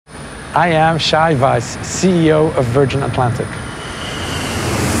I am Shai Weiss, CEO of Virgin Atlantic.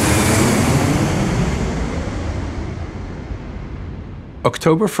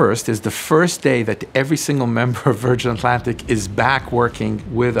 October 1st is the first day that every single member of Virgin Atlantic is back working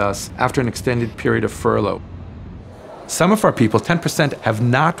with us after an extended period of furlough. Some of our people, 10%, have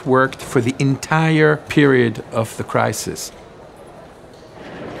not worked for the entire period of the crisis.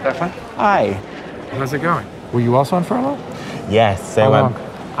 Stefan? Hi. How's it going? Were you also on furlough? Yes, so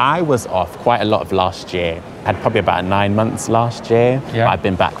I was off quite a lot of last year. I had probably about 9 months last year. Yeah. I've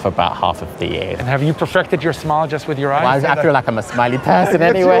been back for about half of the year. And have you perfected your smile just with your eyes? Well, I feel like I'm a smiley person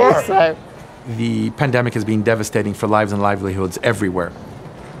anyway. So. The pandemic has been devastating for lives and livelihoods everywhere.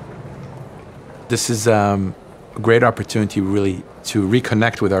 This is a great opportunity really to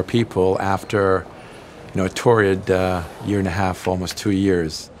reconnect with our people after a torrid year and a half, almost 2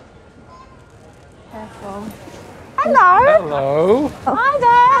 years. Careful. Hello. Hello. Hi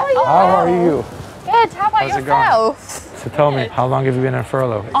there. How are you? Good. How about How's it yourself? So tell me, how long have you been on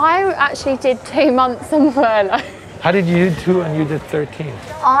furlough? I actually did 2 months on furlough. How did you do 2 and you did 13?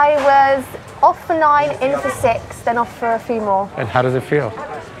 I was off for 9, in for 6, then off for a few more. And how does it feel?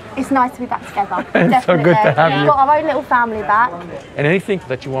 It's nice to be back together. It's so good to have you. We've got our own little family back. And anything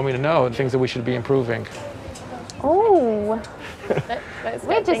that you want me to know, things that we should be improving? Ooh.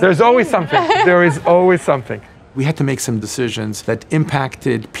 There's always something. There is always something. We had to make some decisions that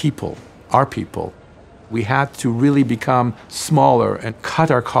impacted people, our people. We had to really become smaller and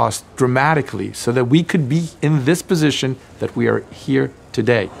cut our costs dramatically so that we could be in this position that we are here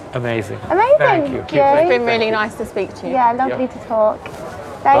today. Amazing. Amazing. Thank you. It's been really nice to speak to you. Yeah, lovely to talk.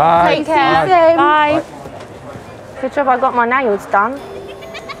 Bye. Take care. Bye. Good job I got my nails done.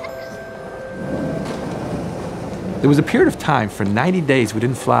 There was a period of time, for 90 days, we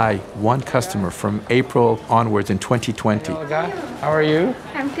didn't fly one customer from April onwards in 2020. Hello, guy. How are you?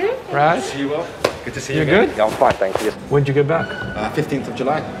 I'm good. Raj? See you well. Good to see you again. good? Yeah, I'm fine, thank you. When did you get back? 15th of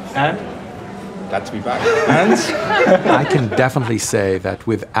July. And? Glad to be back. And? I can definitely say that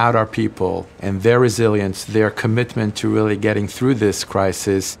without our people and their resilience, their commitment to really getting through this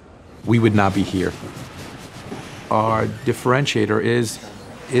crisis, we would not be here. Our differentiator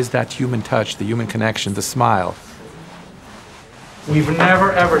is that human touch, the human connection, the smile. We've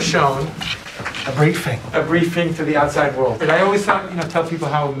never ever shown a briefing to the outside world. And I always tell people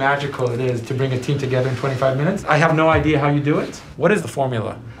how magical it is to bring a team together in 25 minutes. I have no idea how you do it. What is the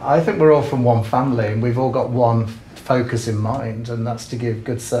formula? I think we're all from one family and we've all got one focus in mind, and that's to give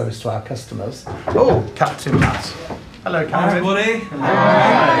good service to our customers. Oh, Captain Matt. Hello, Captain. Hi, everybody.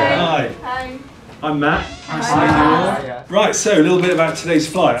 Hi. Hi. I'm Matt. Nice to meet you all. Right, so a little bit about today's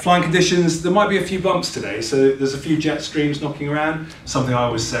flight. Flying conditions, there might be a few bumps today, so there's a few jet streams knocking around. Something I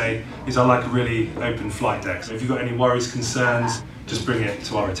always say is I like a really open flight deck. So if you've got any worries, concerns, just bring it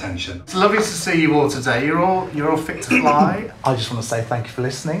to our attention. It's lovely to see you all today. You're all fit to fly. I just want to say thank you for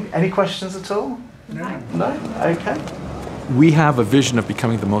listening. Any questions at all? No? Okay. We have a vision of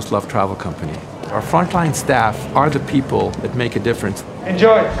becoming the most loved travel company. Our frontline staff are the people that make a difference.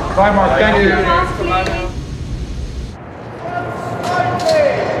 Enjoy. Bye, Mark. Thank you.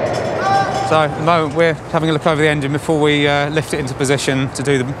 So at the moment we're having a look over the engine before we lift it into position to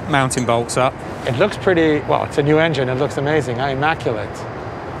do the mounting bolts up. It looks pretty, well, it's a new engine. It looks amazing. Immaculate.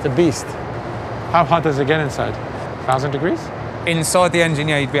 It's a beast. How hot does it get inside? 1,000 degrees? Inside the engine,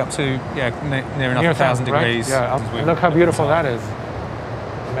 yeah, you'd be up to near enough 1,000 degrees. Right? Yeah, and look how beautiful that is.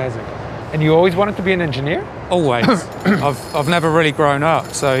 Amazing. And you always wanted to be an engineer? Always. I've never really grown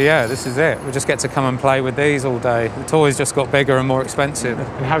up, so yeah, this is it. We just get to come and play with these all day. The toys just got bigger and more expensive.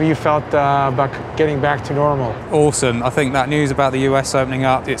 And how have you felt about getting back to normal? Awesome. I think that news about the US opening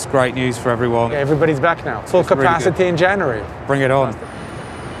up, it's great news for everyone. Yeah, everybody's back now. Full capacity really in January. Bring it on.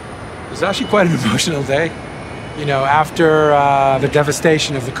 It was actually quite an emotional day. After the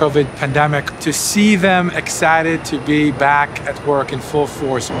devastation of the COVID pandemic, to see them excited to be back at work in full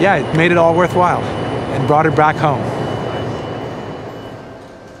force, yeah, it made it all worthwhile and brought it back home.